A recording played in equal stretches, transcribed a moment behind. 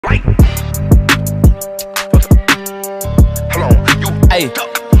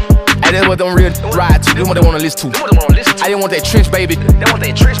Hey, that's what them real ride to. That's what they wanna listen to. I didn't want that trench, baby. They want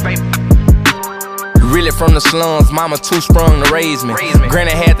that trench, baby. Really from the slums, mama too sprung to raise me.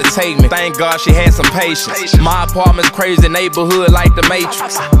 Granny had to take me, thank God she had some patience. My apartment's crazy, neighborhood like the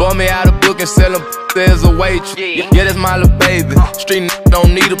Matrix. Bought me out a book and sell them as a waitress. Yeah, that's my little baby. Street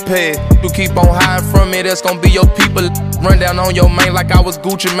don't need a peg. You keep on hiding from me, that's gonna be your people. Run down on your man like I was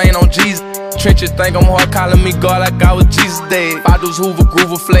Gucci Mane on Jesus. Trenches think I'm hard, calling me God like I was Jesus dead. Fathers Hoover,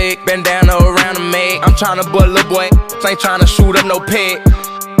 Groover flag, bandana around the mag. I'm tryna butt little boy, ain't tryna shoot up no peg.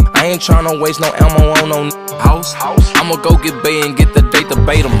 I ain't tryna waste no ammo on no house. I'ma go get Bay and get the date to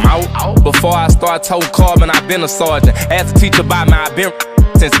bait them out. Before I start toting carbon, I been a sergeant. Asked the teacher about me, I been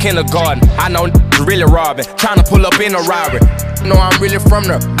since kindergarten. I know really robbing, tryna pull up in a robbery. No, I'm really from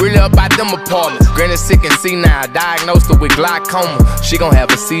there, really about them apartments. Granny sick and see now, diagnosed her with glaucoma. She gon'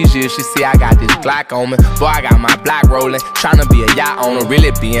 have a seizure if she see I got this Glock on me. Boy, I got my block rolling, tryna be a yacht owner. Really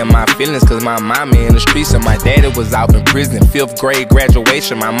be in my feelings, cause my mama in the streets and my daddy was out in prison. 5th grade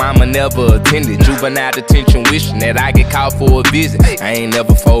graduation, my mama never attended. Juvenile detention, wishing that I get caught for a visit. I ain't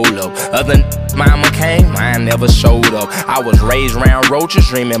never fold up. Other mama came, I never showed up. I was raised round roaches,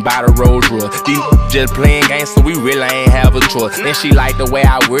 dreaming by the Rolls Royce. These just playing games, so we really ain't have a choice. And she like the way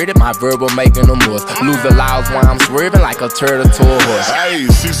I worded, my verbal making them worse. Lose the laws while I'm swerving like a turtle to a horse. Hey,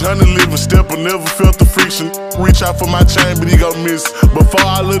 600 living stepper, never felt the friction. Reach out for my chain, but he gon' miss. Before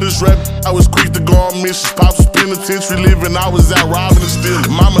I let this rap, I was quick to go on missions. Pops was penitentiary living, I was out robbing and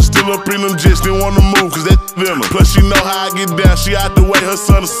stealing. Mama still up in them jets, didn't wanna move, cause that them. Plus she know how I get down, she out the way, her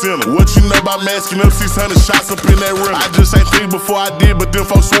son a sinner. What you know about masking up 600 shots up in that rim? I just ain't think before I did, but them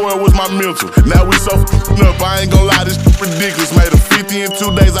folks swore it was my mental. Now we so f***ed up, I ain't gon' lie, this ridiculous. Made a 50 in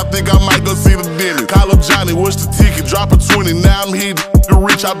 2 days, I think I might go see the dentist. Call up Johnny, what's the ticket? Drop a 20, now I'm here,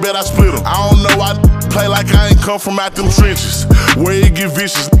 rich, I bet I split him. I don't know, I play like I ain't come from out them trenches, where it get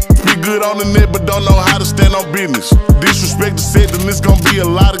vicious. Be good on the net, but don't know how to stand on business. Disrespect the set, then it's gon' be a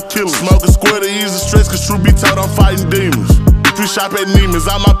lot of killers. Smoke a square to ease the stress, cause truth be told, I'm fighting demons. We shop at Neiman's,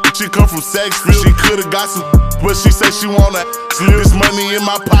 all my she come from Saxville. She could've got some, but she said she wanna slip. This money in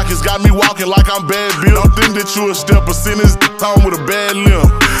my pockets got me walking like I'm bad Bill. Don't think that you a stepper, send his home with a bad limb.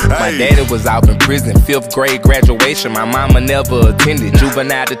 My daddy was out in prison, 5th grade graduation. My mama never attended.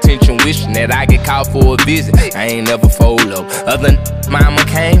 Juvenile detention, wishing that I get caught for a visit. I ain't never fold up. Other mama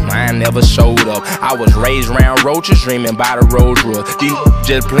came, I never showed up. I was raised round roaches, dreaming by the Rolls Royce. These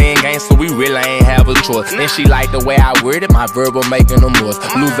just playing games, so we really ain't have a choice. And she like the way I worded, my verbal making them worse.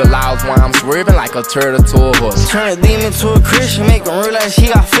 Lose the laws while I'm swerving like a turtle to a horse. Turn a demon to a Christian, make him realize he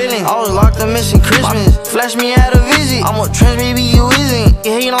got feelings. I was locked up missing Christmas, flash me at a visit. I'm a trench, baby, you isn't.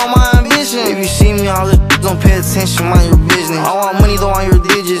 You hating on my ambition. If you see me, all the don't pay attention, mind your business. I want money, though on your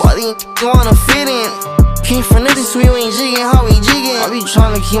digits. Why you wanna fit in? Came for nothing, so you ain't jigging, how we jigging? I be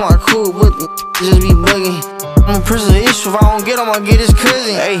trying to keep my cool, but just be bugging. I'm a person of issue, if I don't get him, I'll get his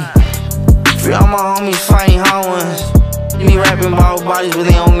cousin. Hey, free all my homies fighting hot ones. They be rapping about bodies, but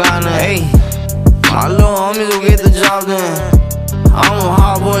they don't got none. Hey, my little homies will get the job done. I'm a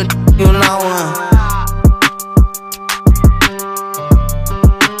hot boy, you not one.